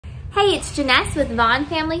Hey, it's Janess with Vaughn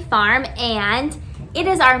Family Farm, and it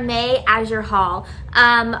is our May Azure haul.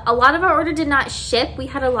 A lot of our order did not ship. We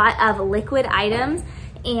had a lot of liquid items,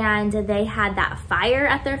 and they had that fire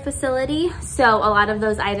at their facility, so a lot of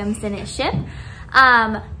those items didn't ship.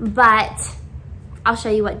 But I'll show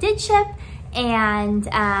you what did ship, and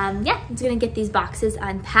yeah, I'm just gonna get these boxes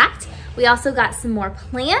unpacked. We also got some more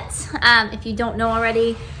plants. If you don't know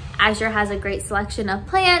already, Azure has a great selection of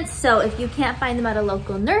plants, so if you can't find them at a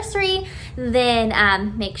local nursery,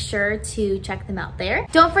 then make sure to check them out there.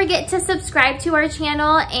 Don't forget to subscribe to our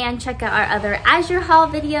channel and check out our other Azure haul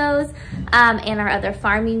videos and our other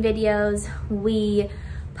farming videos. We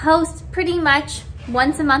post pretty much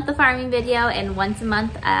once a month a farming video and once a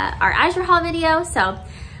month our Azure haul video, so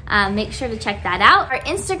make sure to check that out. Our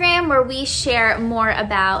Instagram, where we share more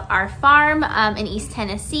about our farm in East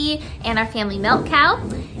Tennessee and our family milk cow.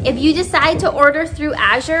 If you decide to order through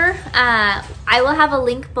Azure, I will have a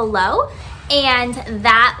link below, and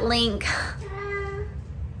that link,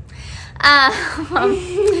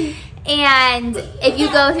 and if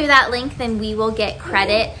you go through that link, then we will get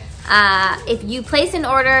credit if you place an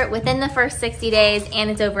order within the first 60 days and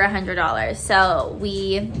it's over $100. So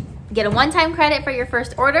we get a one-time credit for your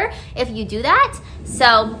first order if you do that.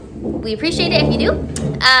 So we appreciate it if you do.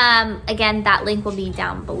 Again, that link will be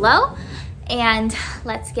down below. And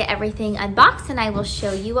let's get everything unboxed and I will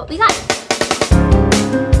show you what we got.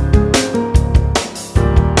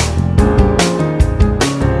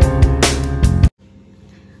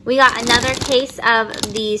 We got another case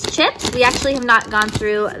of these chips. We actually have not gone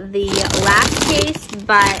through the last case,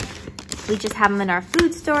 but we just have them in our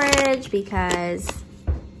food storage because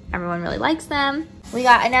everyone really likes them. We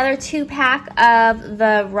got another 2-pack of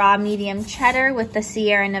the raw medium cheddar with the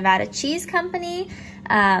Sierra Nevada Cheese Company.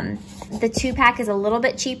 The 2-pack is a little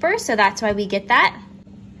bit cheaper, so that's why we get that.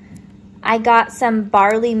 I got some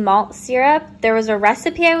barley malt syrup. There was a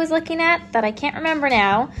recipe I was looking at that I can't remember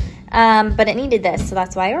now, but it needed this, so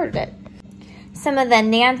that's why I ordered it. Some of the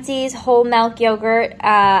Nancy's whole milk yogurt.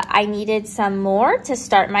 I needed some more to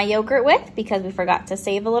start my yogurt with because we forgot to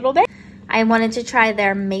save a little bit. I wanted to try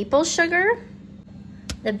their maple sugar,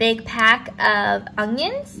 the big pack of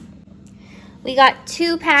onions. We got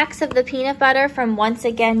 2 packs of the peanut butter from Once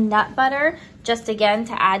Again Nut Butter, just again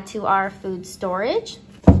to add to our food storage.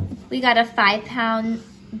 We got a 5-pound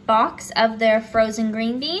box of their frozen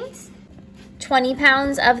green beans, 20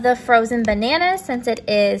 pounds of the frozen bananas since it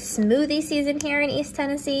is smoothie season here in East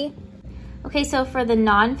Tennessee. Okay, so for the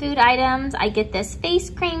non-food items, I get this face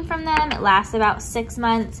cream from them. It lasts about 6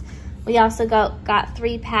 months. We also got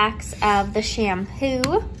 3 packs of the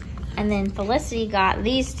shampoo, and then Felicity got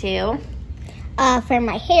these 2. For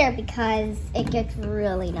my hair because it gets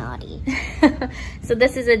really naughty. So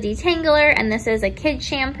this is a detangler and this is a kid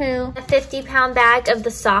shampoo. A 50-pound bag of the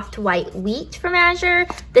soft white wheat from Azure.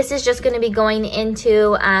 This is just going to be going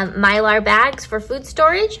into Mylar bags for food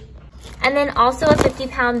storage. And then also a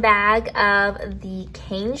 50-pound bag of the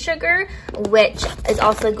cane sugar, which is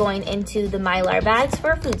also going into the Mylar bags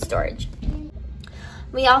for food storage.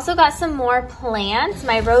 We also got some more plants.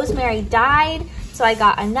 My rosemary died, so I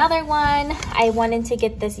got another one. I wanted to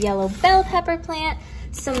get this yellow bell pepper plant,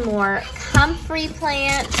 some more comfrey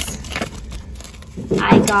plants.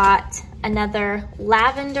 I got another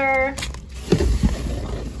lavender,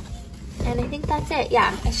 and I think that's it.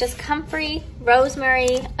 Yeah, it's just comfrey,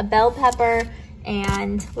 rosemary, a bell pepper,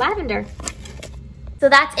 and lavender. So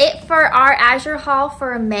that's it for our Azure haul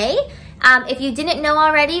for May. If you didn't know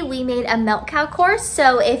already, we made a milk cow course.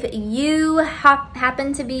 So if you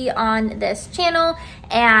happen to be on this channel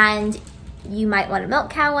and you might want a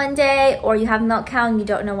milk cow one day, or you have a milk cow and you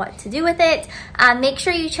don't know what to do with it, make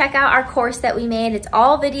sure you check out our course that we made. It's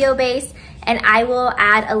all video based, and I will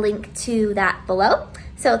add a link to that below.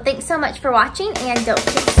 So thanks so much for watching, and don't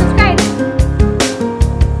forget to subscribe.